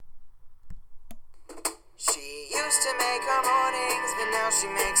used to make our mornings, but now she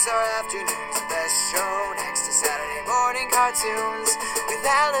makes our afternoons. The best show next to Saturday morning cartoons. With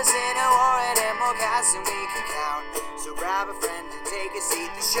Allison, Warren, and more cats than we can count. So grab a friend and take a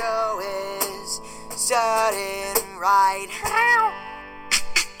seat. The show is starting right now.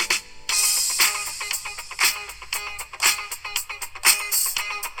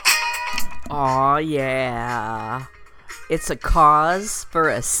 Aw, yeah. It's a cause for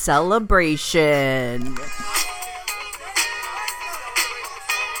a celebration.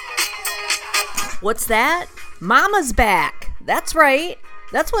 What's that? Mama's back. That's right.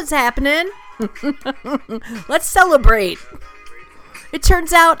 That's what's happening. Let's celebrate. It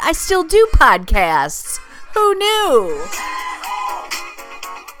turns out I still do podcasts. Who knew?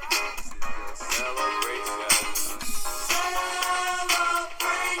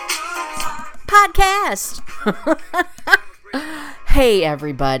 Podcast. Hey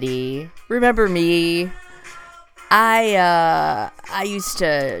everybody, remember me? I used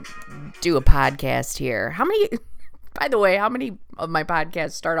to do a podcast here. By the way, how many of my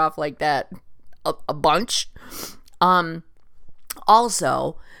podcasts start off like that? A bunch.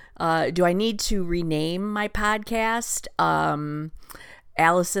 Also, do I need to rename my podcast?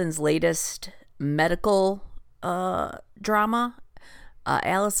 Allison's latest medical drama.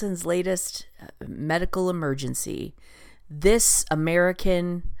 Allison's latest medical emergency. This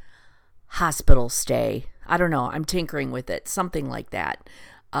American hospital stay. I don't know. I'm tinkering with it. Something like that.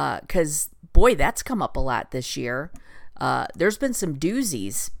 Because, boy, that's come up a lot this year. There's been some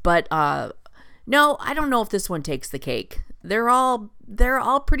doozies. But, no, I don't know if this one takes the cake. They're all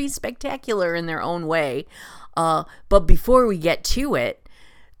pretty spectacular in their own way. But before we get to it,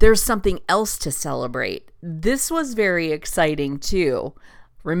 there's something else to celebrate. This was very exciting, too.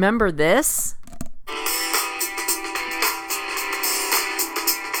 Remember this?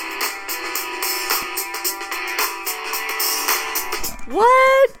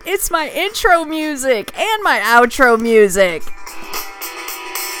 What? It's my intro music and my outro music.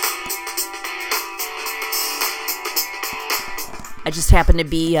 I just happened to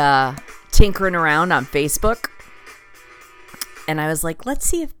be tinkering around on Facebook. And I was like, let's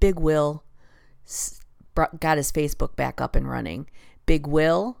see if Big Will got his Facebook back up and running. Big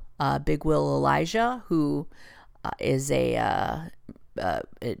Will Elijah, who is an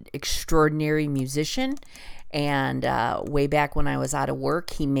extraordinary musician. And way back when I was out of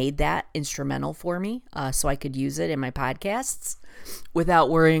work, he made that instrumental for me so I could use it in my podcasts without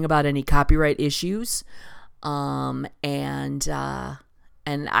worrying about any copyright issues. And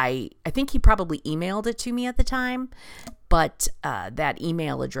I think he probably emailed it to me at the time. But that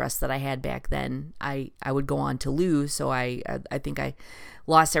email address that I had back then, I would go on to lose. So I think I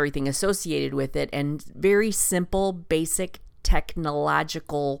lost everything associated with it. And very simple, basic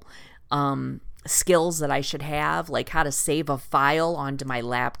technological skills that I should have, like how to save a file onto my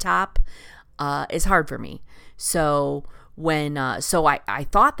laptop, is hard for me. So I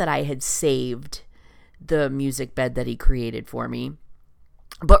thought that I had saved the music bed that he created for me.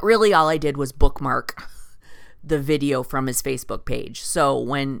 But really all I did was bookmark the video from his Facebook page. So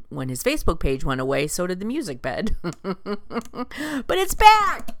when his Facebook page went away, so did the music bed. But it's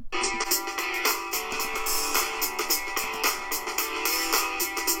back!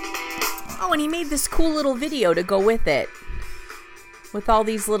 Oh, and he made this cool little video to go with it. With all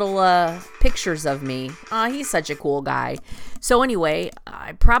these little pictures of me. He's such a cool guy. So anyway,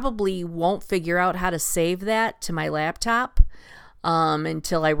 I probably won't figure out how to save that to my laptop.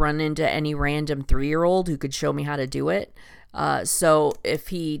 Until I run into any random 3-year-old who could show me how to do it. So if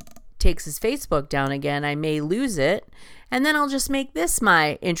he takes his Facebook down again, I may lose it. And then I'll just make this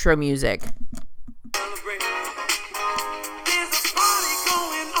my intro music.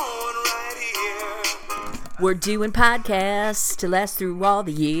 We're doing podcasts to last through all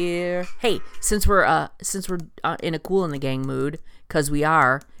the year. Hey, since we're in a Cool in the Gang mood, because we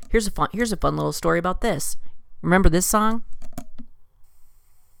are, here's a fun little story about this. Remember this song?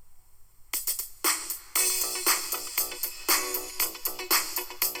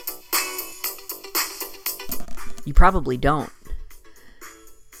 You probably don't.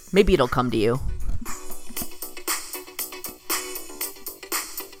 Maybe it'll come to you.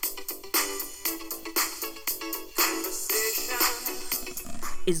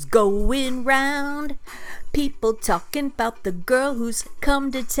 Is going round, people talking about the girl who's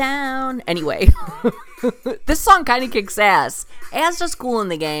come to town. Anyway, this song kind of kicks ass, as does Cool in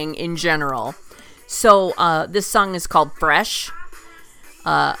the Gang in general. So this song is called Fresh.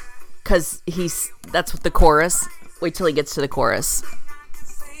 Because that's what the chorus. Wait till he gets to the chorus.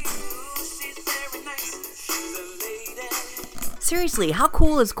 Seriously, how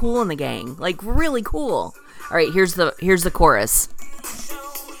cool is Cool in the Gang? Like, really cool. All right, here's the chorus.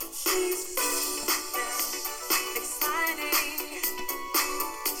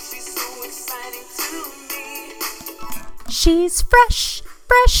 She's fresh.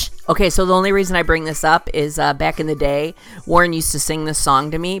 Okay, so the only reason I bring this up is back in the day, Warren used to sing this song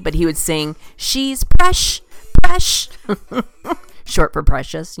to me, but he would sing, she's fresh. Short for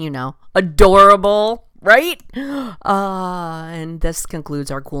precious, adorable, right? And this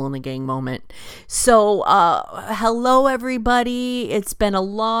concludes our Cool in the Gang moment. So, hello everybody. It's been a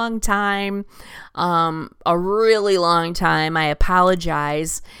long time, a really long time. I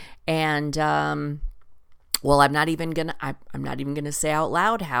apologize, and well, I'm not even gonna say out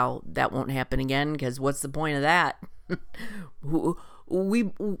loud how that won't happen again, because what's the point of that?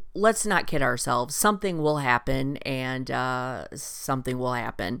 Let's not kid ourselves. Something will happen, and something will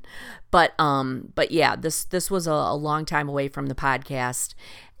happen. But yeah, this was a long time away from the podcast,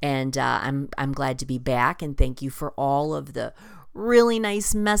 and I'm glad to be back. And thank you for all of the really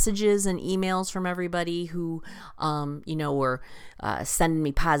nice messages and emails from everybody who, were sending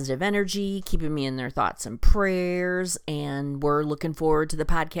me positive energy, keeping me in their thoughts and prayers, and we're looking forward to the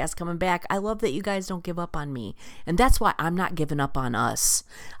podcast coming back. I love that you guys don't give up on me, and that's why I'm not giving up on us.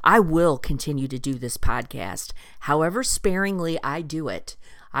 I will continue to do this podcast. However sparingly I do it,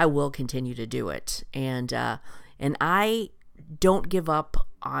 I will continue to do it, and I don't give up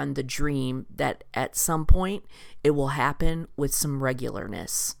on the dream that at some point it will happen with some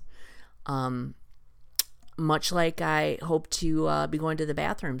regularness. Much like I hope to be going to the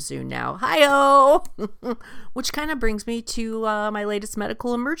bathroom soon now. Hi-oh! Which kind of brings me to my latest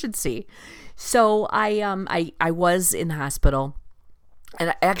medical emergency. So I was in the hospital,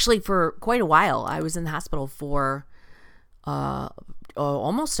 and actually for quite a while. I was in the hospital for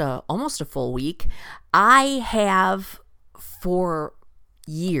almost a full week. I have for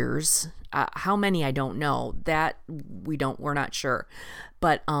years, how many I don't know, that we're not sure,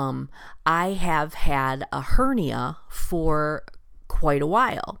 but I have had a hernia for quite a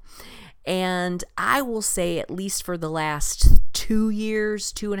while, and I will say at least for the last 2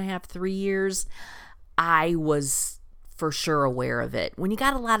 years, 2.5, 3 years, I was for sure aware of it. When you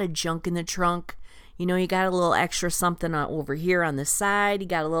got a lot of junk in the trunk, you got a little extra something over here on the side, you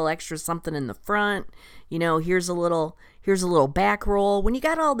got a little extra something in the front, here's a little back roll. When you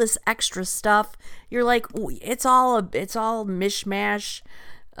got all this extra stuff, you're like, it's all mishmash,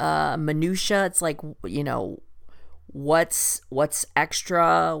 minutia. It's like, what's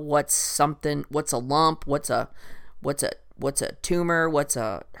extra, what's something, what's a lump, what's a tumor, what's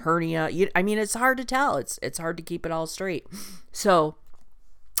a hernia. It's hard to tell. It's hard to keep it all straight. So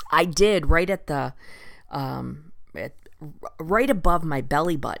I did right at the right above my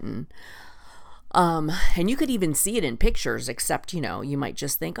belly button. And you could even see it in pictures, except, you might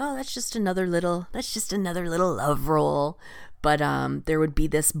just think, oh, that's just another little love roll. But, there would be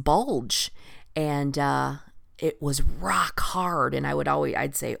this bulge, and, it was rock hard. And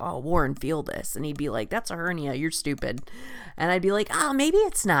I'd say, oh, Warren, feel this. And he'd be like, that's a hernia. You're stupid. And I'd be like, oh, maybe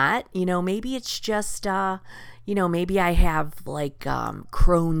it's not, maybe it's just, maybe I have like,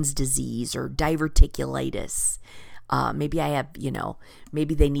 Crohn's disease or diverticulitis. Maybe I have,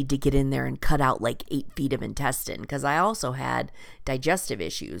 maybe they need to get in there and cut out like 8 feet of intestine, because I also had digestive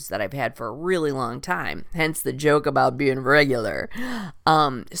issues that I've had for a really long time. Hence the joke about being regular.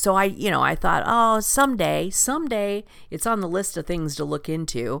 So I thought, oh, someday it's on the list of things to look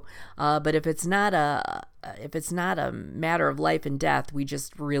into. But if it's not a matter of life and death, we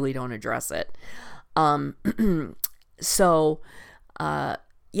just really don't address it.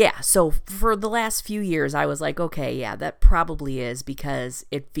 Yeah, so for the last few years, I was like, okay, yeah, that probably is, because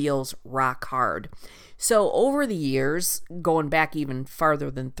it feels rock hard. So over the years, going back even farther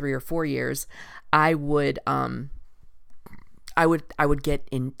than 3 or 4 years, I would get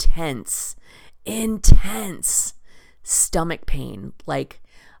intense stomach pain, like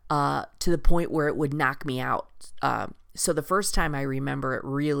to the point where it would knock me out. So the first time I remember it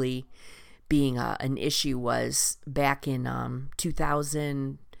really being an issue was back in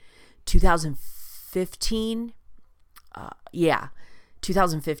 2015.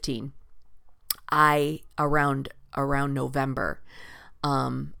 2015. Around November,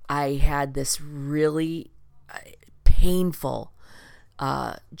 I had this really painful,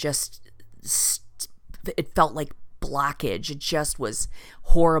 it felt like blockage. It just was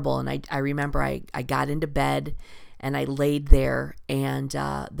horrible. And I remember I got into bed and I laid there, and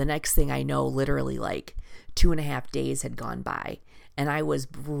the next thing I know, literally like 2.5 days had gone by, and I was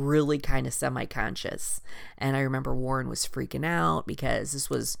really kind of semi-conscious. And I remember Warren was freaking out, because this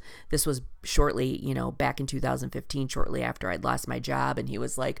was shortly, back in 2015, shortly after I'd lost my job. And he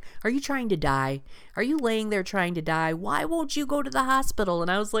was like, "Are you trying to die? Are you laying there trying to die? Why won't you go to the hospital?" And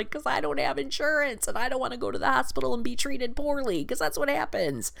I was like, "Because I don't have insurance and I don't want to go to the hospital and be treated poorly, because that's what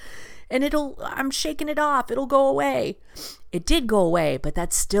happens. And I'm shaking it off. It'll go away." It did go away, but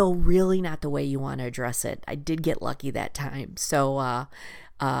that's still really not the way you want to address it. I did get lucky that time. So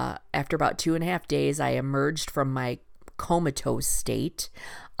after about 2.5 days, I emerged from my comatose state.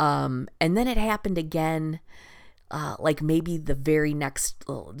 And then it happened again, like maybe the very next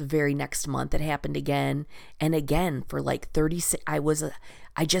month it happened again and again for like 36. I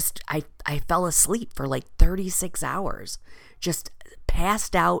fell asleep for like 36 hours, just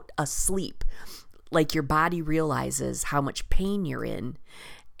passed out asleep. Like your body realizes how much pain you're in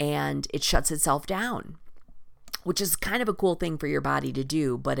and it shuts itself down, which is kind of a cool thing for your body to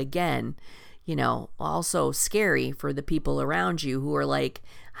do. But again, also scary for the people around you who are like,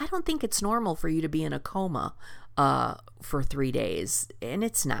 "I don't think it's normal for you to be in a coma for 3 days." And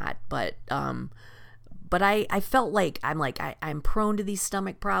it's not, but I felt like I'm prone to these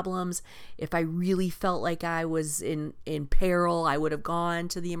stomach problems. If I really felt like I was in peril, I would have gone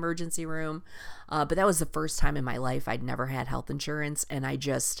to the emergency room. But that was the first time in my life I'd never had health insurance. And I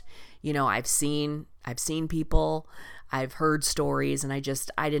just, I've seen people, I've heard stories, and I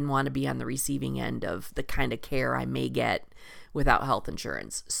didn't want to be on the receiving end of the kind of care I may get without health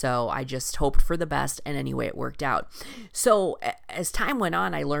insurance. So I just hoped for the best, and anyway, it worked out. So as time went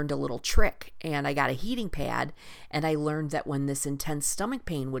on, I learned a little trick, and I got a heating pad, and I learned that when this intense stomach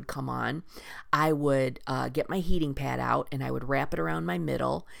pain would come on, I would get my heating pad out, and I would wrap it around my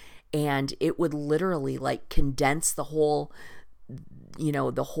middle, and it would literally like condense the whole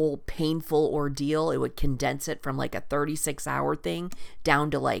painful ordeal. It would condense it from like a 36-hour thing down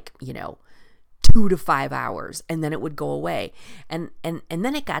to like, 2 to 5 hours, and then it would go away. And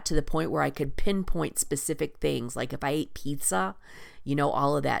then it got to the point where I could pinpoint specific things. Like if I ate pizza,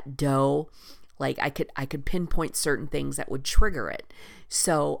 all of that dough, like I could pinpoint certain things that would trigger it.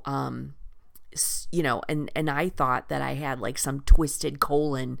 So, and I thought that I had like some twisted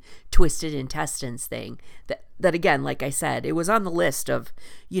colon, twisted intestines thing that again, like I said, it was on the list of,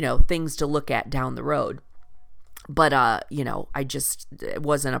 things to look at down the road. But, it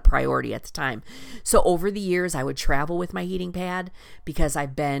wasn't a priority at the time. So over the years, I would travel with my heating pad because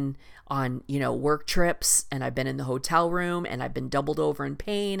I've been on, work trips, and I've been in the hotel room, and I've been doubled over in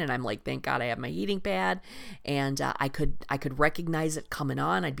pain. And I'm like, thank God I have my heating pad. And I could recognize it coming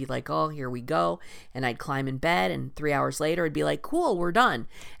on. I'd be like, oh, here we go. And I'd climb in bed, and 3 hours later, I'd be like, cool, we're done.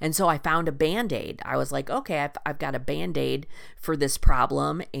 And so I found a Band-Aid. I was like, okay, I've got a Band-Aid for this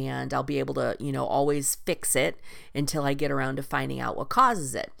problem, and I'll be able to, always fix it until I get around to finding out what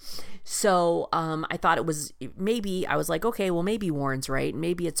causes it. So I thought I was like, okay, well, maybe Warren's right.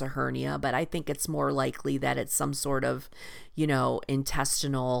 Maybe it's a hernia, but I think it's more likely that it's some sort of,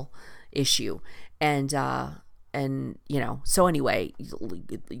 intestinal issue. And so anyway,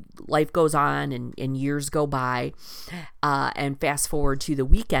 life goes on and years go by, and fast forward to the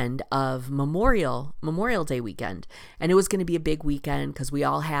weekend of Memorial Day weekend. And it was going to be a big weekend because we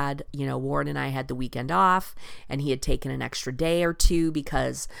all had, Warren and I had the weekend off, and he had taken an extra day or two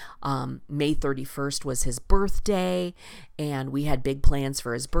because May 31st was his birthday, and we had big plans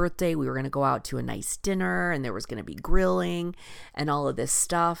for his birthday. We were going to go out to a nice dinner, and there was going to be grilling and all of this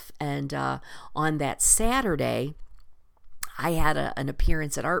stuff. And on that Saturday, I had an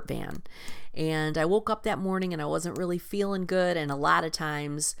appearance at Art Van, and I woke up that morning and I wasn't really feeling good. And a lot of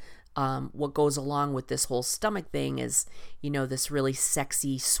times, what goes along with this whole stomach thing is, this really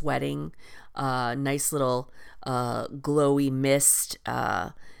sexy sweating, nice little glowy mist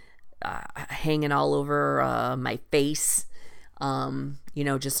hanging all over my face.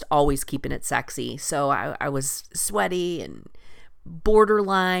 Just always keeping it sexy. So I was sweaty and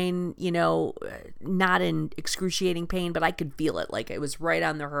borderline, not in excruciating pain, but I could feel it. Like it was right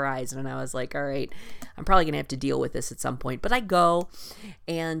on the horizon, and I was like, all right, I'm probably gonna have to deal with this at some point. But I go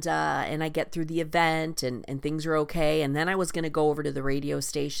and I get through the event, and things are okay. And then I was gonna go over to the radio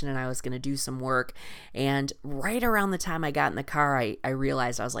station, and I was gonna do some work. And right around the time I got in the car, I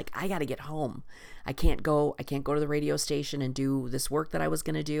realized, I was like, I gotta get home. I can't go to the radio station and do this work that I was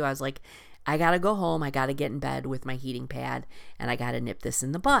gonna do. I was like, I got to go home. I got to get in bed with my heating pad, and I got to nip this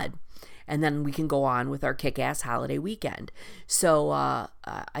in the bud. And then we can go on with our kick-ass holiday weekend. So I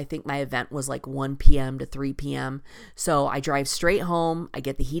think my event was like 1 p.m. to 3 p.m. So I drive straight home. I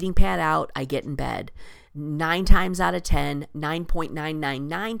get the heating pad out. I get in bed. 9 times out of 10,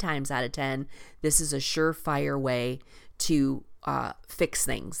 9.999 times out of 10, this is a surefire way to fix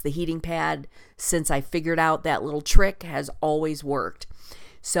things. The heating pad, since I figured out that little trick, has always worked.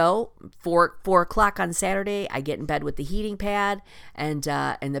 So 4 o'clock on Saturday, I get in bed with the heating pad, and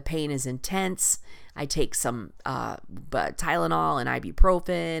the pain is intense. I take some Tylenol and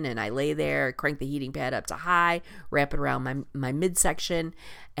ibuprofen, and I lay there, crank the heating pad up to high, wrap it around my midsection,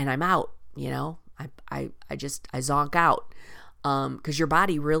 and I'm out. I zonk out. Because your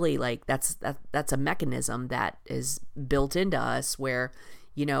body really, like, that's a mechanism that is built into us where,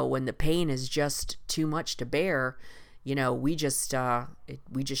 when the pain is just too much to bear, we just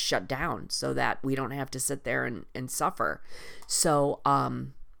shut down so that we don't have to sit there and suffer. So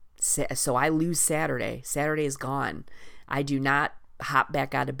I lose Saturday. Saturday is gone. I do not hop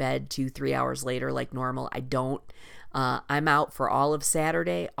back out of bed 2-3 hours later like normal. I don't. I'm out for all of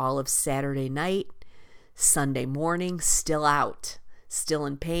Saturday night. Sunday morning, still out, still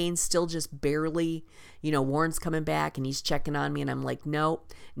in pain, still just barely, Warren's coming back and he's checking on me, and I'm like,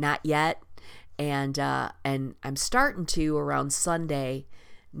 nope, not yet. And I'm starting to, around Sunday,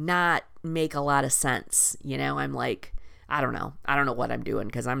 not make a lot of sense. I'm like, I don't know what I'm doing,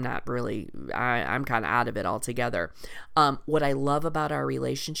 because I'm not really, I'm kind of out of it altogether. What I love about our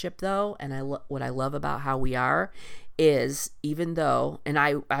relationship, though, and what I love about how we are, is even though, and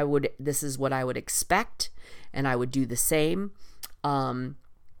I would, this is what I would expect, and I would do the same,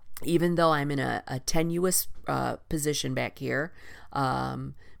 even though I'm in a tenuous position back here,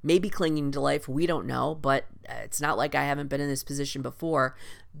 maybe clinging to life, we don't know, but it's not like I haven't been in this position before.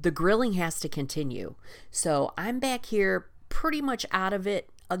 The grilling has to continue. So I'm back here pretty much out of it,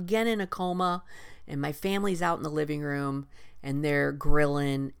 again in a coma, and my family's out in the living room, and they're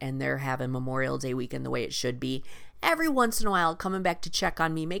grilling, and they're having Memorial Day weekend the way it should be. Every once in a while, coming back to check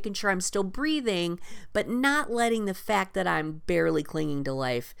on me, making sure I'm still breathing, but not letting the fact that I'm barely clinging to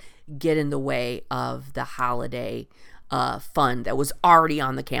life get in the way of the holiday fun that was already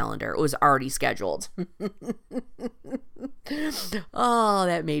on the calendar. It was already scheduled. Oh,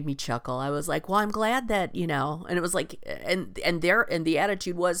 that made me chuckle. I was like, well, I'm glad that, and it was like, and the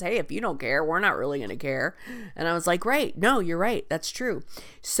attitude was, hey, if you don't care, we're not really going to care. And I was like, right. No, you're right. That's true.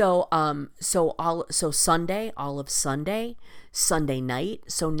 So Sunday, all of Sunday night.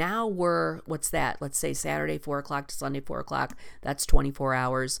 So now what's that? Let's say Saturday, 4 o'clock to Sunday, 4 o'clock. That's 24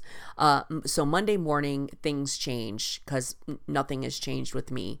 hours. So Monday morning, things change, because nothing has changed with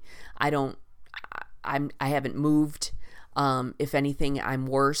me. I haven't moved. If anything, I'm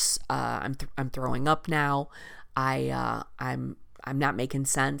worse. I'm throwing up now. I'm not making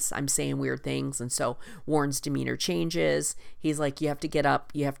sense. I'm saying weird things. And so Warren's demeanor changes. He's like, you have to get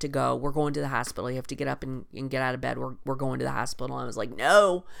up. You have to go. We're going to the hospital. You have to get up and get out of bed. We're going to the hospital. And I was like,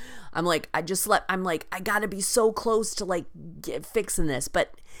 no. I'm like, I got to be so close to fixing this.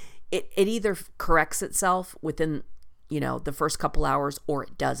 But it either corrects itself within, the first couple hours, or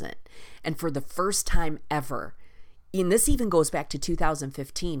it doesn't. And for the first time ever, and this even goes back to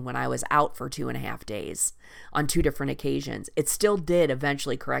 2015 when I was out for 2.5 days on 2 different occasions. It still did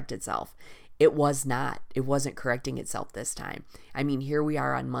eventually correct itself. It wasn't correcting itself this time. I mean, here we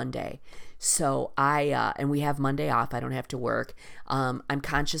are on Monday. So and we have Monday off. I don't have to work. I'm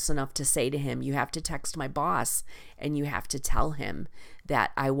conscious enough to say to him, you have to text my boss and you have to tell him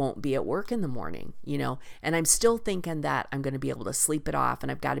that I won't be at work in the morning, and I'm still thinking that I'm going to be able to sleep it off,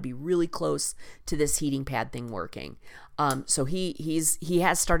 and I've got to be really close to this heating pad thing working. So he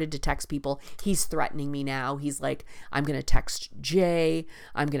has started to text people. He's threatening me now. He's like, I'm going to text Jay.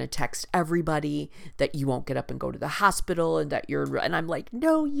 I'm going to text everybody that you won't get up and go to the hospital, and that and I'm like,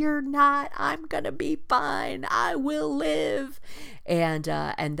 no, you're not. I'm going to be fine. I will live. And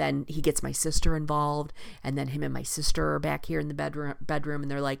then he gets my sister involved, and then him and my sister are back here in the bedroom,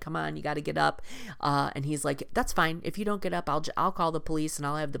 and they're like, come on, you got to get up. And he's like, that's fine. If you don't get up, I'll call the police, and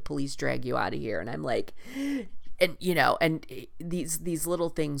I'll have the police drag you out of here. And I'm like, and these little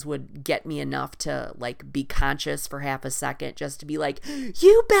things would get me enough to be conscious for half a second, just to be like,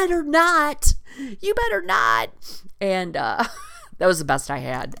 you better not. And that was the best I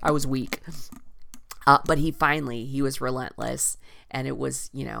had. I was weak. But he was relentless, and it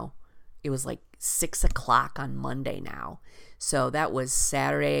was 6 o'clock on Monday now. So that was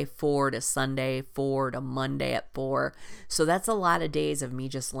Saturday 4 to Sunday 4 to Monday at 4. So that's a lot of days of me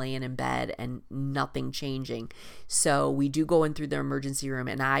just laying in bed and nothing changing. So we do go in through the emergency room,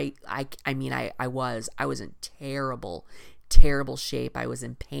 and I was in terrible shape. I was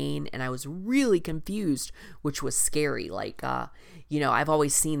in pain, and I was really confused, which was scary. I've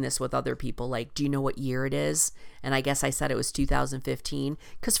always seen this with other people. Do you know what year it is? And I guess I said it was 2015,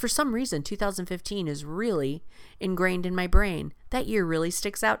 because for some reason 2015 is really ingrained in my brain. That year really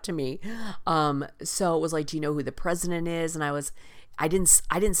sticks out to me. So it was like, do you know who the president is? And I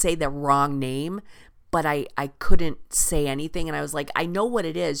didn't say the wrong name, but I couldn't say anything. And I was like, I know what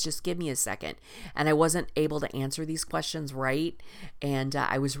it is. Just give me a second. And I wasn't able to answer these questions right. And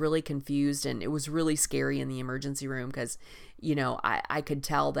I was really confused, and it was really scary in the emergency room because, you know, I could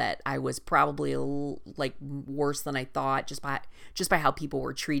tell that I was probably a little, like, worse than I thought just by how people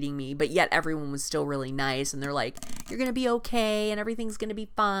were treating me. But yet everyone was still really nice, and they're like, you're going to be okay and everything's going to be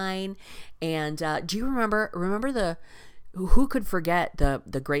fine. And do you remember who could forget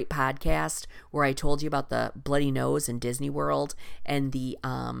the great podcast where I told you about the bloody nose in Disney World and the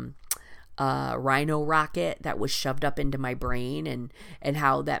rhino rocket that was shoved up into my brain, and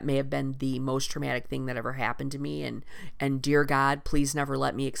how that may have been the most traumatic thing that ever happened to me, and dear God, please never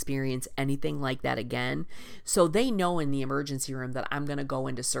let me experience anything like that again. So they know in the emergency room that I'm going to go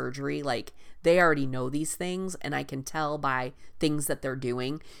into surgery. Like, they already know these things, and I can tell by things that they're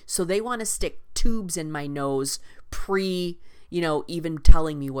doing. So they want to stick tubes in my nose even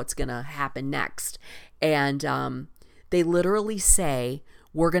telling me what's going to happen next. And they literally say,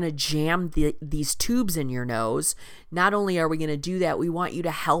 we're going to jam these tubes in your nose. Not only are we going to do that, we want you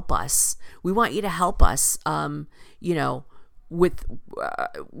to help us. We want you to help us, with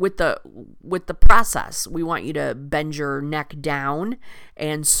the process. We want you to bend your neck down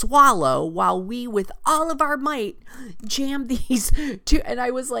and swallow while we, with all of our might, jam these two. And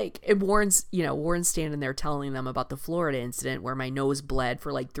I was like, and Warren's standing there telling them about the Florida incident where my nose bled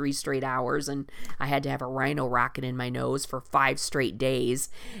for like 3 straight hours, and I had to have a rhino rocket in my nose for 5 straight days.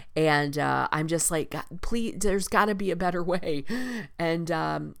 And I'm just like, God, please, there's got to be a better way.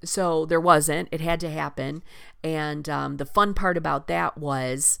 And so there wasn't. It had to happen. And the fun part about that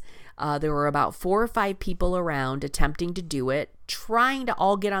was there were about 4 or 5 people around attempting to do it, trying to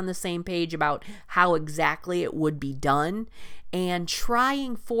all get on the same page about how exactly it would be done, and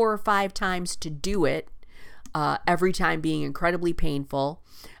trying 4 or 5 times to do it, every time being incredibly painful.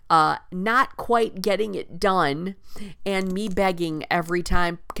 Not quite getting it done, and me begging every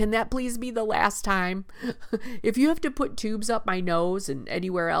time, can that please be the last time? If you have to put tubes up my nose and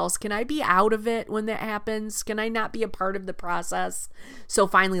anywhere else, can I be out of it when that happens? Can I not be a part of the process? So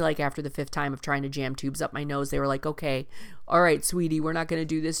finally, like after the 5th time of trying to jam tubes up my nose, they were like, okay, all right, sweetie, we're not going to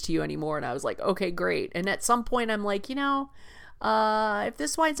do this to you anymore. And I was like, okay, great. And at some point I'm like, if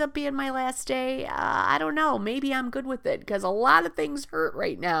this winds up being my last day, I don't know. Maybe I'm good with it because a lot of things hurt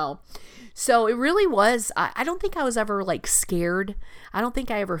right now. So it really was, I don't think I was ever like scared. I don't think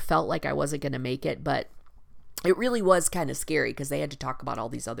I ever felt like I wasn't going to make it, but it really was kind of scary because they had to talk about all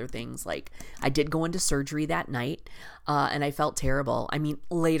these other things. Like, I did go into surgery that night, and I felt terrible. I mean,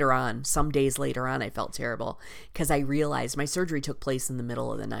 some days later on, I felt terrible because I realized my surgery took place in the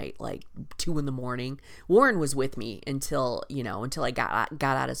middle of the night, like 2 a.m. Warren was with me until I got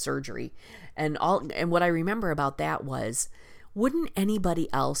out of surgery. And what I remember about that was, wouldn't anybody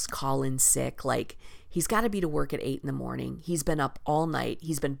else call in sick? Like, he's got to be to work at 8 a.m. He's been up all night.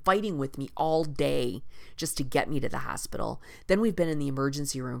 He's been fighting with me all day just to get me to the hospital. Then we've been in the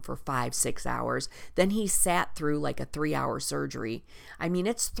emergency room for 5-6 hours. Then he sat through like a 3-hour surgery. I mean,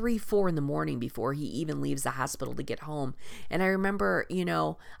 it's 3-4 in the morning before he even leaves the hospital to get home. And I remember,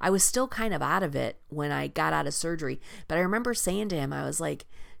 I was still kind of out of it when I got out of surgery. But I remember saying to him, I was like,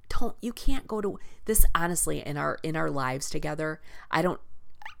 you can't go to this. Honestly, in our lives together,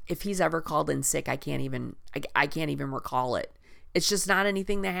 if he's ever called in sick, I can't even recall it. It's just not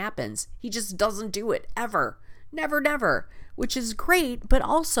anything that happens. He just doesn't do it ever. Never, which is great, but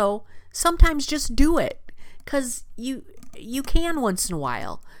also sometimes just do it because you can once in a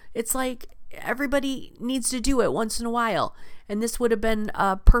while. It's like everybody needs to do it once in a while. And this would have been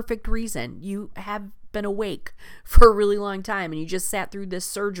a perfect reason. You have been awake for a really long time and you just sat through this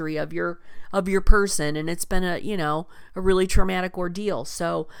surgery of your person, and it's been a really traumatic ordeal.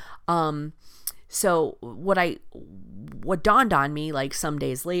 So what dawned on me like some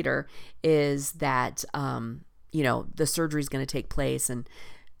days later is that the surgery is going to take place, and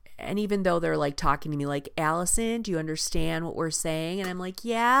even though they're like talking to me like, Allison, do you understand what we're saying? And I'm like,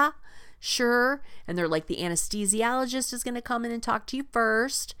 yeah, sure. And they're like, the anesthesiologist is going to come in and talk to you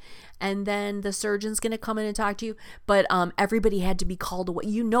first, and then the surgeon's going to come in and talk to you. But everybody had to be called away.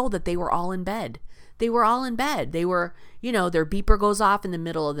 That they were all in bed. They were, their beeper goes off in the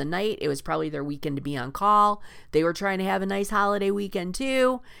middle of the night. It was probably their weekend to be on call. They were trying to have a nice holiday weekend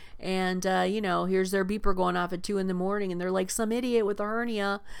too. And, here's their beeper going off at 2 a.m. and they're like some idiot with a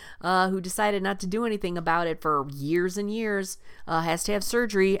hernia who decided not to do anything about it for years and years, has to have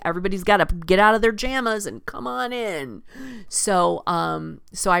surgery. Everybody's got to get out of their jammas and come on in. So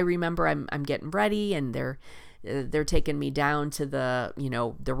I remember I'm getting ready, and they're they're taking me down to the,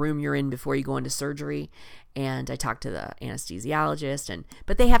 the room you're in before you go into surgery. And I talked to the anesthesiologist,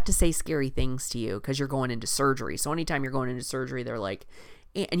 but they have to say scary things to you because you're going into surgery. So anytime you're going into surgery, they're like,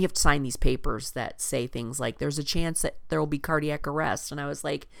 and you have to sign these papers that say things like, there's a chance that there will be cardiac arrest. And I was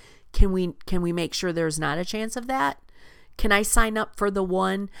like, can we make sure there's not a chance of that? Can I sign up for the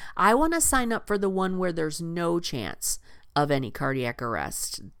one? I want to sign up for the one where there's no chance of any cardiac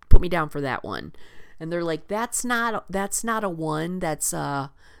arrest. Put me down for that one. And they're like, that's not a one that's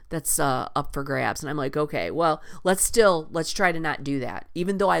up for grabs. And I'm like, okay, well, let's try to not do that.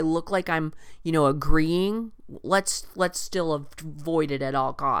 Even though I look like I'm, agreeing, let's still avoid it at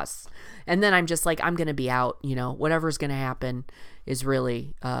all costs. And then I'm just like, I'm going to be out, whatever's going to happen is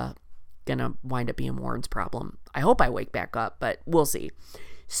really going to wind up being Warren's problem. I hope I wake back up, but we'll see.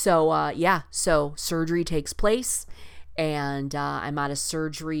 So, so surgery takes place and I'm out of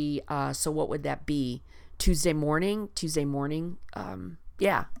surgery. So what would that be? Tuesday morning,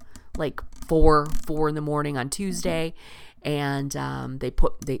 like 4 in the morning on Tuesday. And they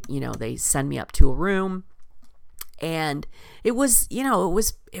send me up to a room, and it was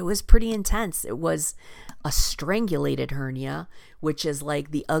pretty intense. It was a strangulated hernia, which is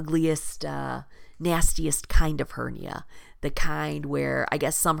like the ugliest, nastiest kind of hernia. The kind where I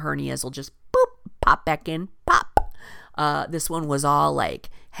guess some hernias will just boop, pop back in, pop. This one was all like,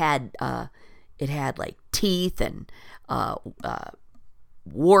 it had like teeth and,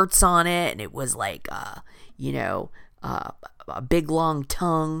 warts on it, and it was like, a big long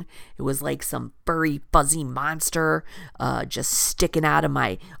tongue. It was like some furry, fuzzy monster, just sticking out of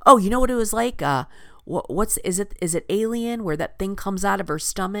my. Oh, you know what it was like? Is it Alien, where that thing comes out of her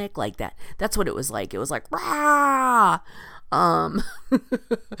stomach like that? That's what it was like. It was like rah.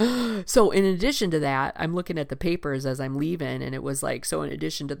 So in addition to that, I'm looking at the papers as I'm leaving, and it was like, so in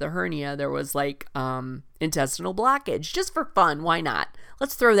addition to the hernia, there was like intestinal blockage, just for fun. Why not?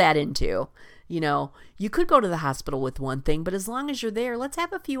 Let's throw that into. You could go to the hospital with one thing, but as long as you're there, let's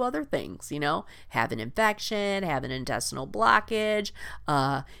have a few other things, have an infection, have an intestinal blockage,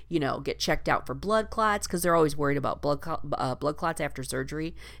 get checked out for blood clots, because they're always worried about blood clots after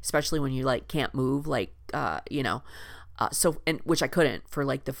surgery, especially when you like can't move, like, which I couldn't for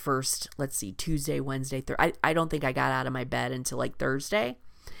like the first, Tuesday, Wednesday, I don't think I got out of my bed until like Thursday.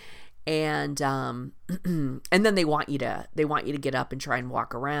 And and then they want you to get up and try and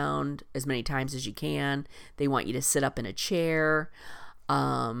walk around as many times as you can. They want you to sit up in a chair.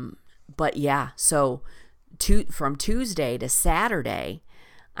 But yeah, so from Tuesday to Saturday,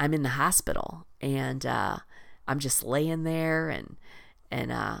 I'm in the hospital, and I'm just laying there,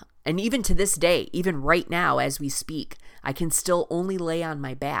 and even to this day, even right now as we speak, I can still only lay on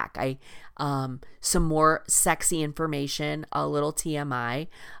my back. Some more sexy information, a little TMI.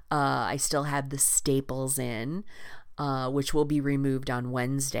 I still have the staples in, which will be removed on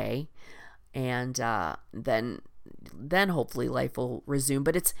Wednesday, and then hopefully life will resume.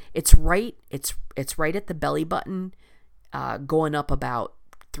 But it's right at the belly button, going up about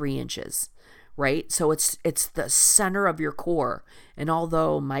 3 inches. Right? So it's the center of your core. And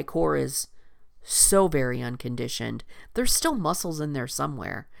although my core is so very unconditioned, there's still muscles in there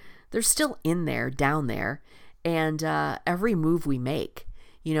somewhere. They're still in there, down there. And every move we make,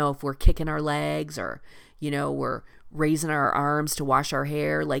 if we're kicking our legs, or, we're raising our arms to wash our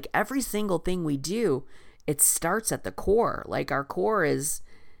hair, like every single thing we do, it starts at the core. Like our core is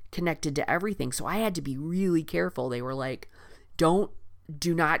connected to everything. So I had to be really careful. They were like,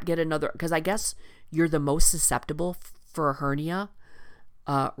 do not get another, because I guess you're the most susceptible for a hernia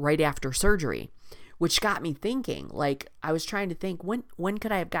right after surgery, which got me thinking. Like, I was trying to think, when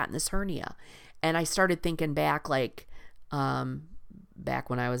could I have gotten this hernia? And I started thinking back, like back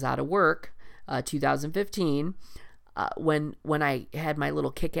when I was out of work, 2015, when I had my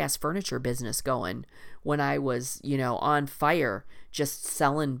little kick-ass furniture business going, when I was, on fire, just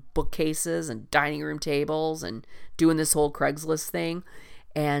selling bookcases and dining room tables and doing this whole Craigslist thing.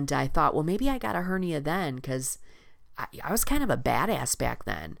 And I thought, well, maybe I got a hernia then, because I was kind of a badass back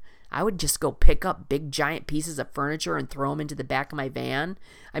then. I would just go pick up big giant pieces of furniture and throw them into the back of my van.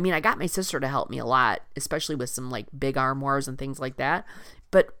 I mean, I got my sister to help me a lot, especially with some like big armoires and things like that.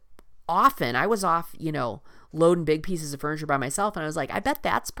 But often I was off, loading big pieces of furniture by myself. And I was like, I bet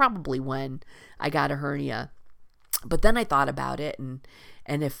that's probably when I got a hernia. But then I thought about it, and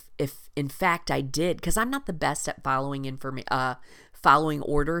if in fact I did, because I'm not the best at following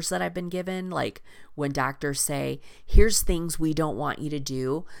orders that I've been given, like when doctors say, here's things we don't want you to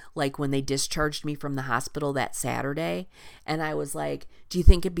do, like when they discharged me from the hospital that Saturday, and I was like, do you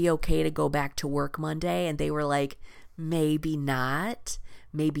think it'd be okay to go back to work Monday? And they were like, maybe not,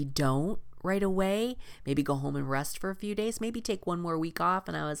 maybe don't, right away. Maybe go home and rest for a few days. Maybe take one more week off.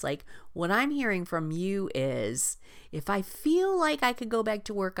 And I was like, what I'm hearing from you is if I feel like I could go back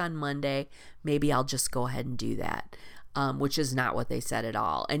to work on Monday, maybe I'll just go ahead and do that, which is not what they said at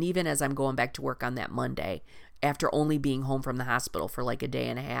all. And even as I'm going back to work on that Monday, after only being home from the hospital for like a day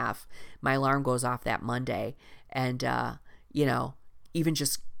and a half, my alarm goes off that Monday. And, even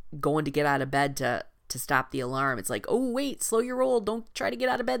just going to get out of bed to stop the alarm, it's like, oh, wait, slow your roll. Don't try to get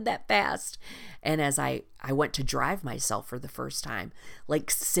out of bed that fast. And as I went to drive myself for the first time,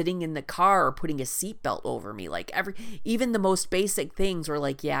 like sitting in the car or putting a seatbelt over me, like even the most basic things were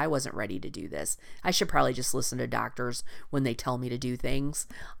like, yeah, I wasn't ready to do this. I should probably just listen to doctors when they tell me to do things.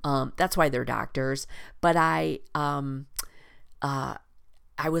 That's why they're doctors. But I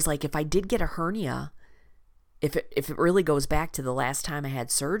was like, if I did get a hernia, if it really goes back to the last time I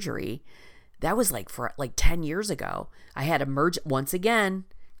had surgery, that was like for like 10 years ago. I had once again,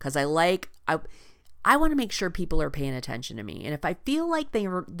 because I want to make sure people are paying attention to me. And if I feel like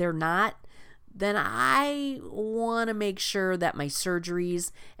they're not, then I want to make sure that my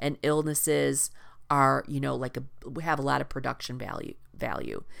surgeries and illnesses are, have a lot of production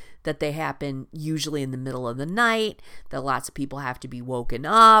value, that they happen usually in the middle of the night, that lots of people have to be woken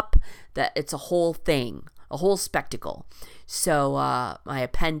up, that it's a whole thing, a whole spectacle. So my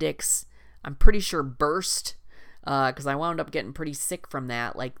appendix, I'm pretty sure burst, because I wound up getting pretty sick from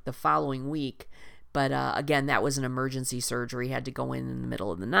that like the following week. But again, that was an emergency surgery, had to go in the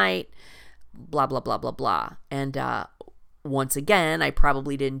middle of the night, blah, blah, blah, blah, blah. And once again, I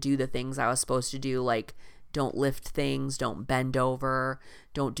probably didn't do the things I was supposed to do, like don't lift things, don't bend over,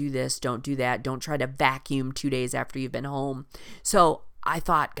 don't do this, don't do that, don't try to vacuum 2 days after you've been home. So I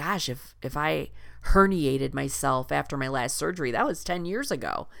thought, gosh, if I herniated myself after my last surgery, that was 10 years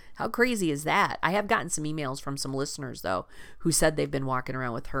ago. How crazy is that? I have gotten some emails from some listeners though, who said they've been walking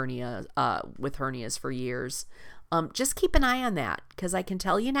around with hernias for years. Just keep an eye on that, because I can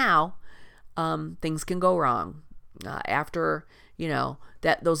tell you now, things can go wrong after,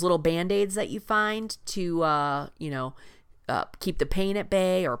 that those little Band-Aids that you find to, keep the pain at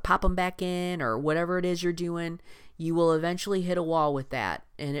bay or pop them back in or whatever it is you're doing. You will eventually hit a wall with that,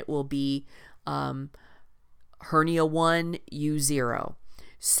 and it will be hernia 1, U0.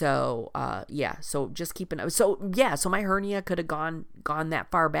 So so just keep an eye. So my hernia could have gone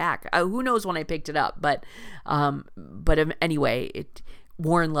that far back. Who knows when I picked it up, but anyway,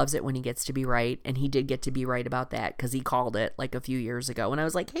 Warren loves it when he gets to be right, and he did get to be right about that, because he called it like a few years ago. And I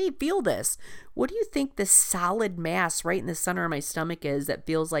was like, hey, feel this. What do you think this solid mass right in the center of my stomach is that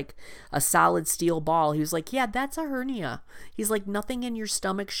feels like a solid steel ball? He was like, yeah, that's a hernia. He's like, nothing in your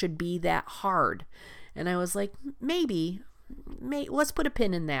stomach should be that hard. And I was like, maybe let's put a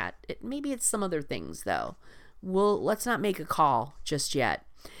pin in that. Maybe it's some other things though. Let's not make a call just yet.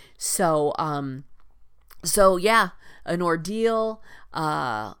 So yeah, an ordeal,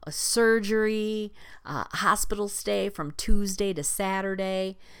 a surgery, hospital stay from Tuesday to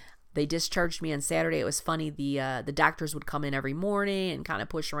Saturday. They discharged me on Saturday. It was funny. The doctors would come in every morning and kind of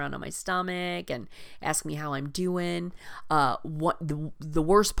push around on my stomach and ask me how I'm doing. What the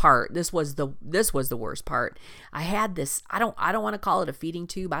worst part? This was the worst part. I had this. I don't want to call it a feeding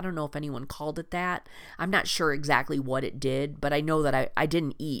tube. I don't know if anyone called it that. I'm not sure exactly what it did, but I know that I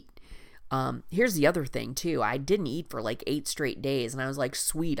didn't eat. Here's the other thing too. I didn't eat for like 8 straight days, and I was like,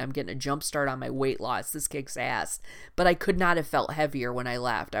 sweet, I'm getting a jump start on my weight loss. This kicks ass. But I could not have felt heavier when I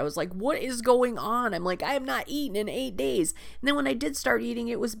left. I was like, what is going on? I'm like, I have not eaten in 8 days. And then when I did start eating,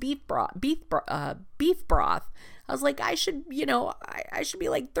 it was beef broth. I was like, I should be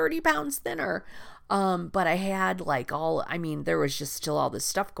like 30 pounds thinner. But I had there was just still all this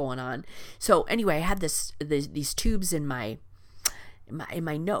stuff going on. So anyway, I had these tubes in my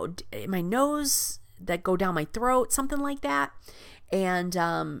nose that go down my throat, something like that.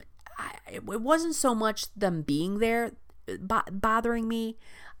 And it wasn't so much them being there bothering me.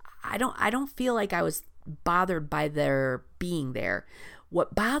 I don't feel like I was bothered by their being there.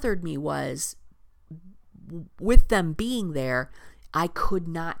 What bothered me was, with them being there, I could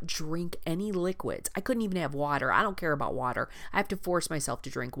not drink any liquids. I couldn't even have water. I don't care about water. I have to force myself to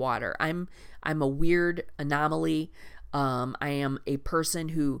drink water. I'm a weird anomaly. I am a person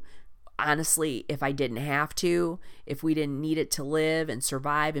who, honestly, if I didn't have to, if we didn't need it to live and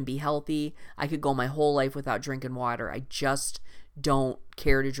survive and be healthy, I could go my whole life without drinking water. I just don't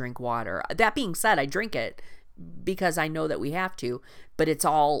care to drink water. That being said, I drink it because I know that we have to, but it's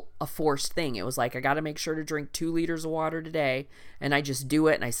all a forced thing. It was like, I got to make sure to drink 2 liters of water today, and I just do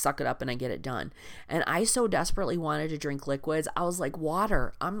it, and I suck it up, and I get it done. And I so desperately wanted to drink liquids. I was like,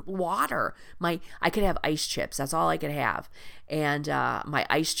 water. I'm water. I could have ice chips. That's all I could have. And my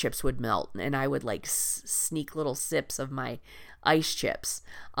ice chips would melt, and I would like sneak little sips of my ice chips.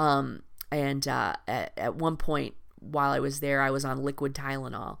 At one point while I was there, I was on liquid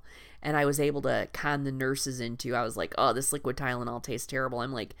Tylenol. And I was able to con the nurses into, I was like, oh, this liquid Tylenol tastes terrible.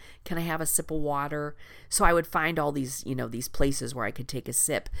 I'm like, can I have a sip of water? So I would find all these, these places where I could take a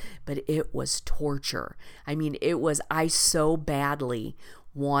sip, but it was torture. I mean, I so badly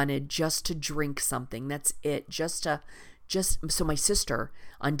wanted just to drink something. That's it. So my sister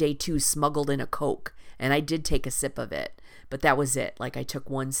on day 2 smuggled in a Coke, and I did take a sip of it, but that was it. Like, I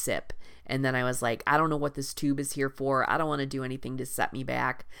took one sip. And then I was like, I don't know what this tube is here for. I don't want to do anything to set me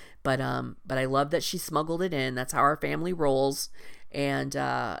back. But I love that she smuggled it in. That's how our family rolls. And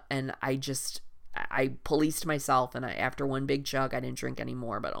I policed myself. And after one big chug, I didn't drink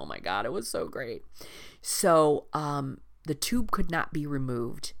anymore. But oh my God, it was so great. So the tube could not be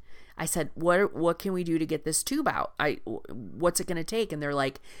removed. I said, what can we do to get this tube out? What's it going to take? And they're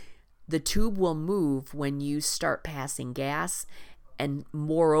like, the tube will move when you start passing gas. And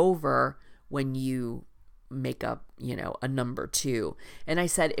moreover, when you make up, a number 2. And I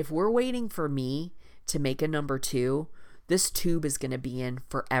said, if we're waiting for me to make a number 2, this tube is going to be in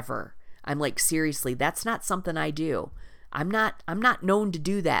forever. I'm like, seriously, that's not something I do. I'm not known to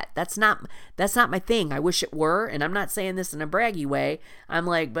do that. That's not my thing. I wish it were. And I'm not saying this in a braggy way. I'm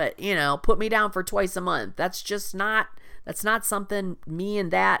like, but put me down for twice a month. That's not something, me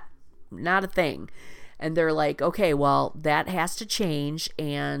and that, not a thing. And they're like, okay, well, that has to change,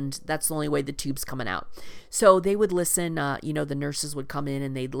 and that's the only way the tube's coming out. So they would listen, the nurses would come in,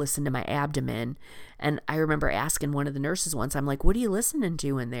 and they'd listen to my abdomen. And I remember asking one of the nurses once, I'm like, what are you listening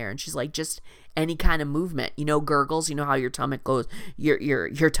to in there? And she's like, just any kind of movement, gurgles, how your stomach goes,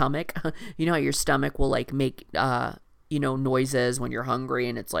 your stomach, how your stomach will like make, noises when you're hungry,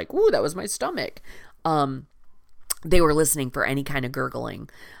 and it's like, ooh, that was my stomach. They were listening for any kind of gurgling.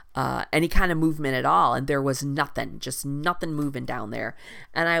 Any kind of movement at all, and there was just nothing moving down there.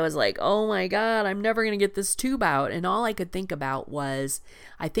 And I was like, oh my God, I'm never gonna get this tube out. And all I could think about was,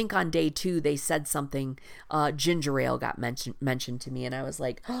 I think on day 2 they said something, ginger ale got mentioned to me, and I was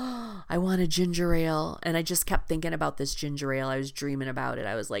like, oh, I want a ginger ale. And I just kept thinking about this ginger ale. I was dreaming about it.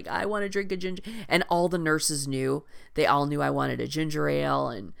 I was like, I want to drink a ginger, and all the nurses knew. They all knew I wanted a ginger ale.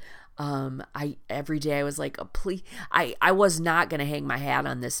 And every day I was like, oh, please, I was not going to hang my hat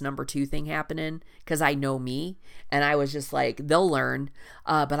on this number 2 thing happening, because I know me, and I was just like, they'll learn.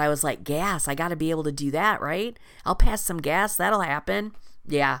 But I was like, gas, I got to be able to do that, right? I'll pass some gas. That'll happen.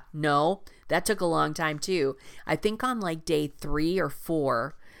 Yeah, no, that took a long time too. I think on like day 3 or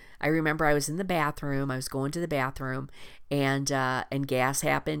 4, I remember I was in the bathroom. I was going to the bathroom, and gas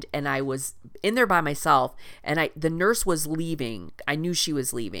happened, and I was in there by myself, and the nurse was leaving. I knew she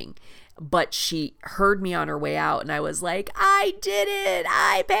was leaving, but she heard me on her way out, and I was like, I did it.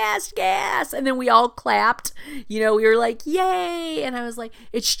 I passed gas. And then we all clapped. We were like, yay. And I was like,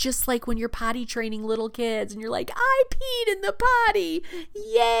 it's just like when you're potty training little kids, and you're like, I peed in the potty.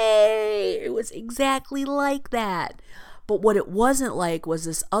 Yay. It was exactly like that. But what it wasn't like was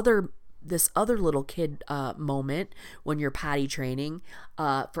this other little kid moment when you're potty training.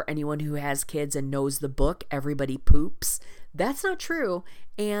 For anyone who has kids and knows the book, Everybody Poops. That's not true.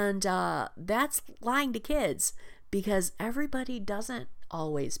 And that's lying to kids, because everybody doesn't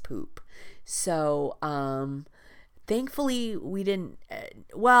always poop. So thankfully we didn't,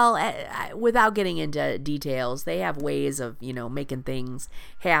 without getting into details, they have ways of, making things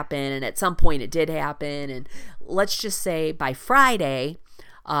happen. And at some point it did happen. And let's just say by Friday,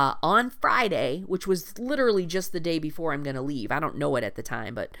 on Friday, which was literally just the day before I'm going to leave. I don't know it at the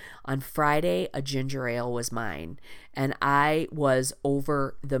time, but on Friday, a ginger ale was mine, and I was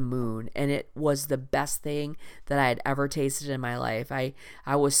over the moon, and it was the best thing that I had ever tasted in my life. It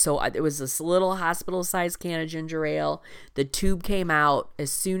was this little hospital-sized can of ginger ale. The tube came out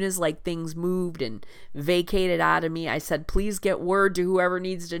as soon as like things moved and vacated out of me. I said, please get word to whoever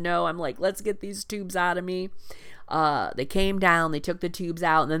needs to know. I'm like, let's get these tubes out of me. They came down, they took the tubes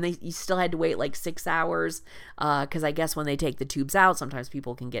out, and then you still had to wait like 6 hours, because I guess when they take the tubes out, sometimes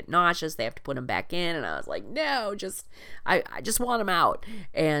people can get nauseous. They have to put them back in, and I was like, no, I just want them out.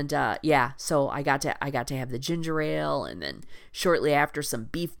 And so I got to have the ginger ale, and then shortly after, some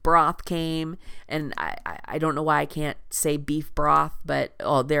beef broth came, and I don't know why I can't say beef broth, but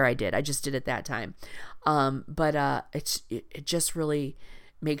there I did. I just did it that time. It just really.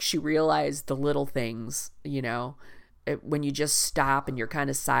 makes you realize the little things, when you just stop and you're kind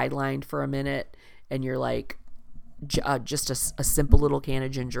of sidelined for a minute and you're like, just a simple little can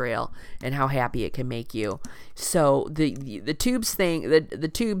of ginger ale and how happy it can make you. So the tubes thing, the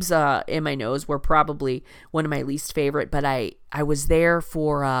tubes in my nose were probably one of my least favorite, but I was there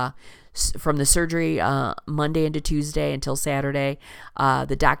for from the surgery Monday into Tuesday until Saturday.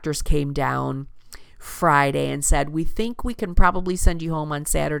 The doctors came down Friday and said, we think we can probably send you home on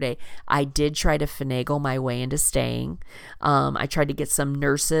Saturday. I did try to finagle my way into staying. I tried to get some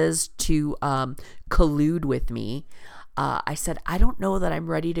nurses to collude with me. I said, I don't know that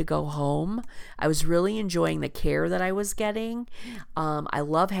I'm ready to go home. I was really enjoying the care that I was getting. I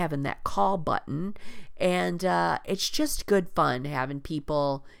love having that call button, and it's just good fun having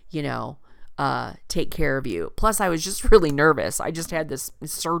people, take care of you. Plus, I was just really nervous. I just had this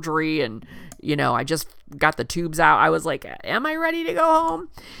surgery and, I just got the tubes out. I was like, am I ready to go home?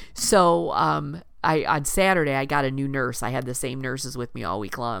 So on Saturday, I got a new nurse. I had the same nurses with me all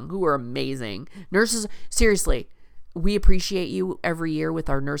week long who were amazing. Nurses, seriously, we appreciate you every year with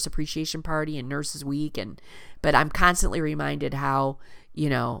our nurse appreciation party and nurses week. But I'm constantly reminded how,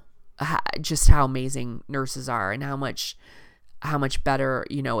 just how amazing nurses are and how much better,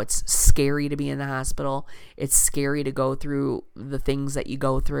 it's scary to be in the hospital. It's scary to go through the things that you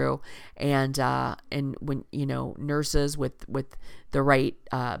go through. And when, nurses with the right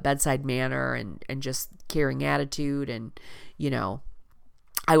bedside manner and just caring attitude and,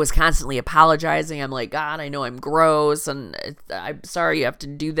 I was constantly apologizing. I'm like, God, I know I'm gross and I'm sorry you have to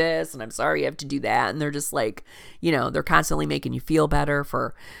do this and I'm sorry you have to do that. And they're just like, they're constantly making you feel better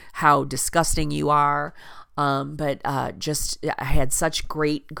for how disgusting you are. But I had such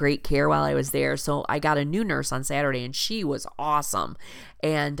great care while I was there. So I got a new nurse on Saturday and she was awesome.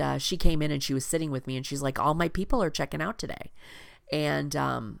 And she came in and she was sitting with me and she's like, all my people are checking out today.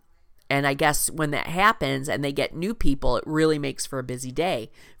 And I guess when that happens and they get new people, it really makes for a busy day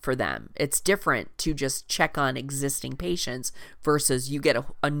for them. It's different to just check on existing patients versus you get a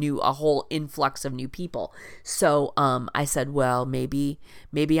whole influx of new people. So I said, well, maybe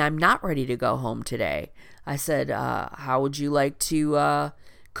I'm not ready to go home today. I said, how would you like to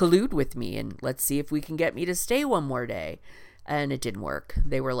collude with me? And let's see if we can get me to stay one more day. And it didn't work.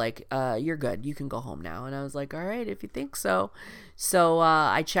 They were like, you're good. You can go home now. And I was like, all right, if you think so. So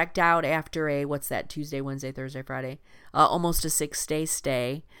I checked out after Tuesday, Wednesday, Thursday, Friday, almost a 6-day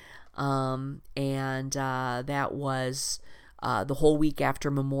stay. And that was the whole week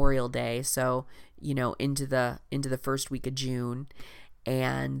after Memorial Day. So, into the first week of June.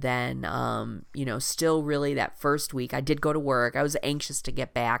 And then, still really that first week, I did go to work. I was anxious to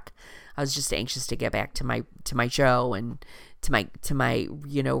get back. I was just anxious to get back to my show and to my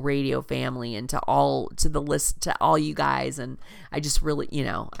radio family and to all you guys. And I just really,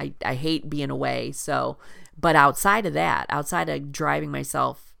 I hate being away. So, but outside of driving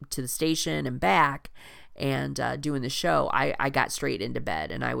myself to the station and back and doing the show, I got straight into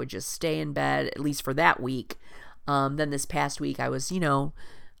bed and I would just stay in bed, at least for that week. Then this past week I was,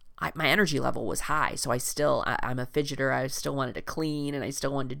 my energy level was high. So I'm a fidgeter. I still wanted to clean and I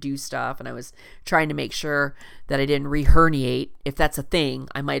still wanted to do stuff. And I was trying to make sure that I didn't re-herniate. If that's a thing,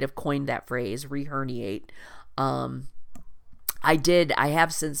 I might have coined that phrase, re-herniate. I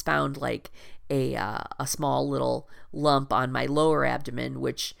have since found like a small little lump on my lower abdomen,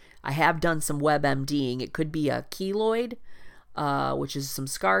 which I have done some WebMDing. It could be a keloid, which is some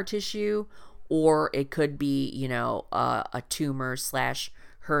scar tissue, or it could be, a tumor /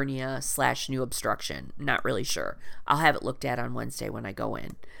 hernia / new obstruction. Not really sure. I'll have it looked at on Wednesday when I go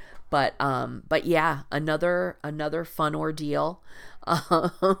in. But yeah, another fun ordeal.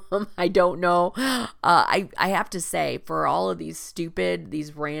 I don't know. I have to say, for all of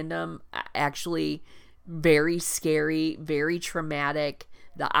these random, actually very scary, very traumatic.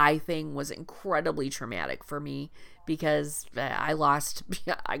 The eye thing was incredibly traumatic for me because I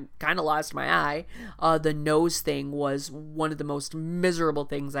kind of lost my eye. The nose thing was one of the most miserable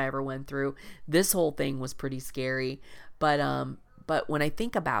things I ever went through. This whole thing was pretty scary. But when I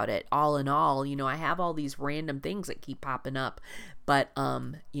think about it, all in all, I have all these random things that keep popping up. But,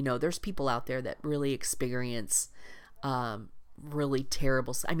 there's people out there that really experience really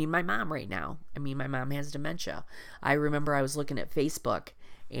terrible. I mean, my mom right now, my mom has dementia. I remember I was looking at Facebook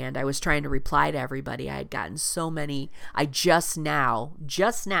and I was trying to reply to everybody. I had gotten so many. I just now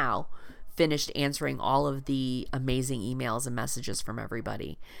finished answering all of the amazing emails and messages from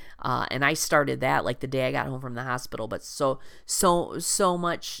everybody. And I started that like the day I got home from the hospital, but so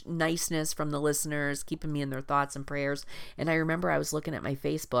much niceness from the listeners, keeping me in their thoughts and prayers. And I remember I was looking at my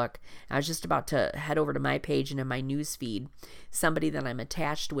Facebook. I was just about to head over to my page, and in my news feed, somebody that I'm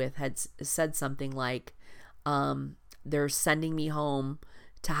attached with had said something like, they're sending me home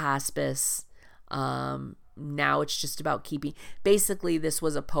to hospice. Now it's just about keeping, basically this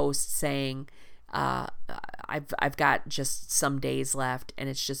was a post saying, I've got just some days left, and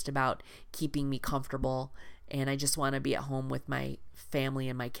it's just about keeping me comfortable, and I just want to be at home with my family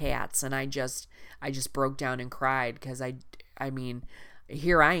and my cats. And I just broke down and cried, because I mean,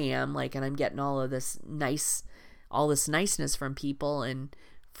 here I am, like, and I'm getting all this niceness from people, and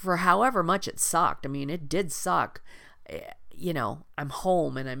for however much it sucked, I mean, it did suck. You know, I'm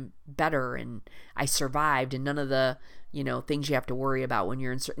home and I'm better and I survived, and none of the, things you have to worry about when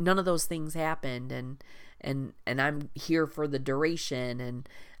you're in, none of those things happened, and I'm here for the duration, and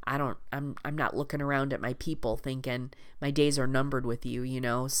I'm not looking around at my people thinking my days are numbered with you,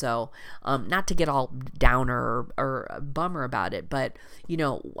 so, not to get all downer or a bummer about it, but,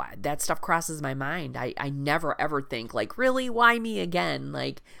 that stuff crosses my mind. I never ever think like, really, why me again?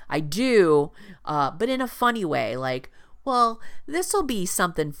 Like, I do, but in a funny way, like, well, this will be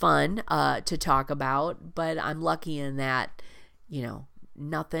something fun, to talk about, but I'm lucky in that,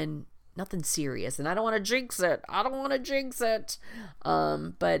 nothing serious, and I don't want to jinx it.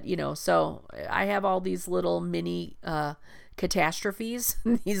 But, so I have all these little mini, catastrophes,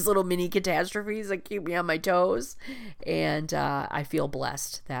 that keep me on my toes. And, I feel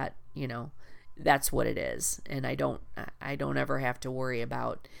blessed that, that's what it is. And I don't ever have to worry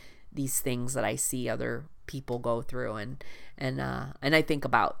about these things that I see other people go through. And I think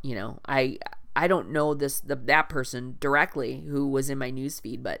about, I don't know that person directly who was in my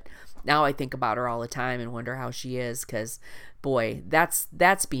newsfeed, but now I think about her all the time and wonder how she is, because boy, that's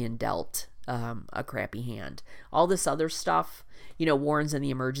being dealt a crappy hand. All this other stuff, Warren's in the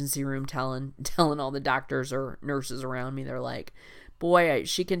emergency room telling all the doctors or nurses around me, they're like, boy,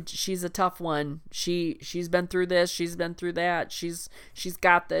 she's a tough one. She's been through this, she's been through that, she's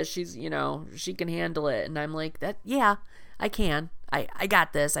got this, she can handle it. And I'm like, that, yeah, I can. I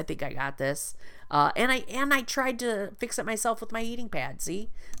got this. I think I got this. And I tried to fix it myself with my heating pad.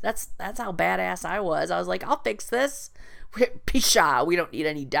 See, that's how badass I was. I was like, I'll fix this. Pshaw, we don't need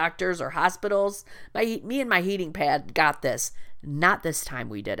any doctors or hospitals. Me and my heating pad got this. Not this time,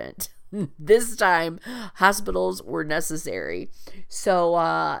 we didn't. This time, hospitals were necessary.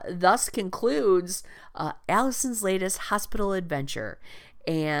 So, thus concludes Allison's latest hospital adventure.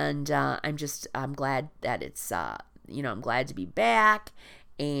 And I'm glad that it's, I'm glad to be back.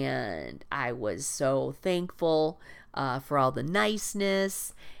 And I was so thankful for all the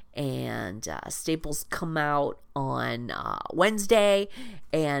niceness. And Staples come out on Wednesday,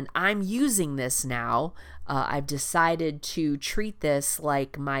 and I'm using this now. I've decided to treat this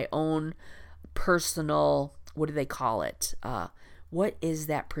like my own personal, what do they call it? What is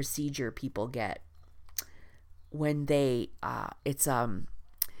that procedure people get when they, it's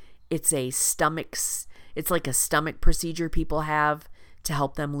a stomach, it's like a stomach procedure people have to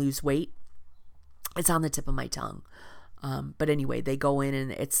help them lose weight. It's on the tip of my tongue. But anyway, they go in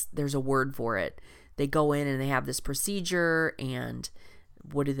and there's a word for it. They go in and they have this procedure, and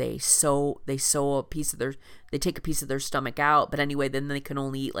what do they sew? They take a piece of their stomach out, but anyway, then they can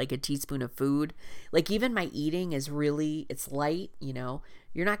only eat like a teaspoon of food. Like, even my eating is it's light,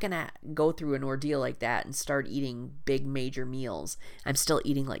 you're not going to go through an ordeal like that and start eating big major meals. I'm still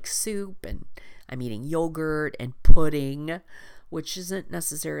eating like soup, and I'm eating yogurt and pudding, which isn't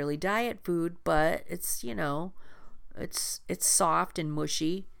necessarily diet food, but it's, it's soft and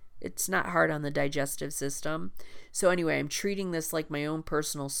mushy. It's not hard on the digestive system. So anyway, I'm treating this like my own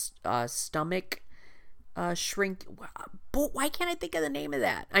personal stomach shrink. But why can't I think of the name of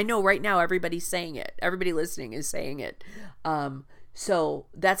that? I know right now everybody's saying it. Everybody listening is saying it. So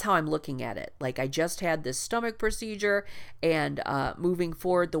that's how I'm looking at it. Like, I just had this stomach procedure, and moving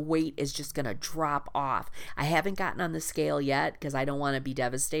forward, the weight is just going to drop off. I haven't gotten on the scale yet because I don't want to be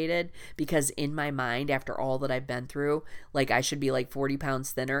devastated, because in my mind, after all that I've been through, like, I should be like 40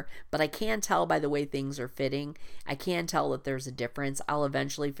 pounds thinner, but I can tell by the way things are fitting. I can tell that there's a difference. I'll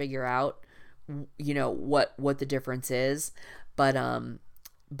eventually figure out, what the difference is.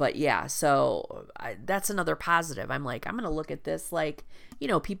 But yeah, so that's another positive. I'm like, I'm going to look at this like,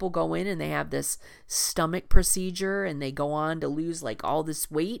 people go in and they have this stomach procedure and they go on to lose like all this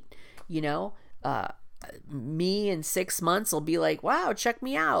weight, me in 6 months will be like, wow, check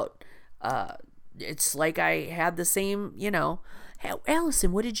me out. It's like I had the same, "Hey,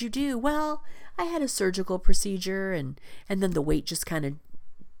 Allison, what did you do?" "Well, I had a surgical procedure," and then the weight just kind of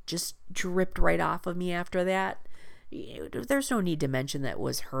just dripped right off of me after that. There's no need to mention that it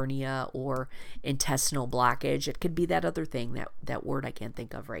was hernia or intestinal blockage. It could be that other thing, that word I can't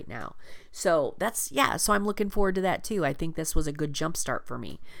think of right now. So so I'm looking forward to that too. I think this was a good jump start for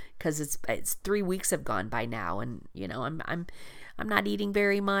me, because it's 3 weeks have gone by now, and I'm not eating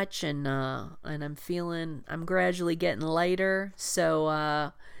very much, and I'm gradually getting lighter.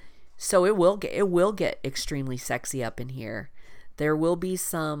 So it will get extremely sexy up in here. There will be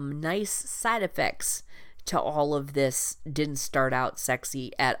some nice side effects to all of this. Didn't start out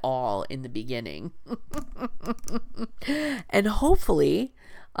sexy at all in the beginning. And hopefully,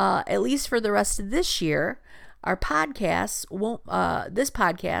 at least for the rest of this year, this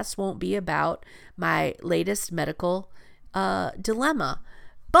podcast won't be about my latest medical dilemma.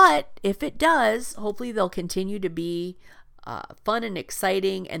 But if it does, hopefully they'll continue to be fun and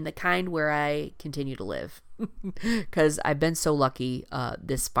exciting, and the kind where I continue to live, because I've been so lucky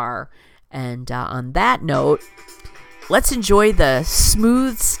this far. And on that note, let's enjoy the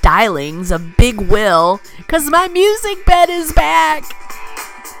smooth stylings of Big Will, because my music bed is back.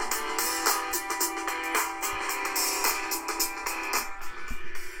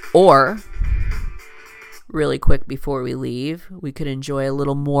 Or, really quick before we leave, we could enjoy a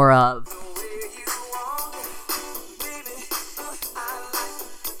little more of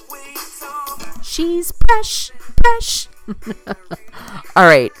She's Fresh. All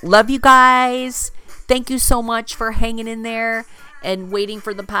right. Love you guys. Thank you so much for hanging in there and waiting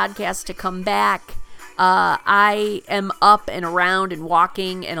for the podcast to come back. I am up and around and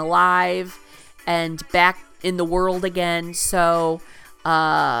walking and alive and back in the world again. So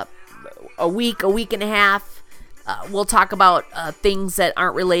a week and a half, we'll talk about things that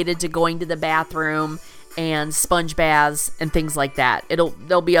aren't related to going to the bathroom and sponge baths and things like that.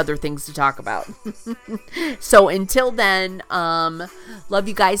 There'll be other things to talk about. So until then, love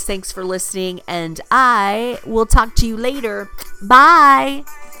you guys. Thanks for listening, and I will talk to you later. Bye.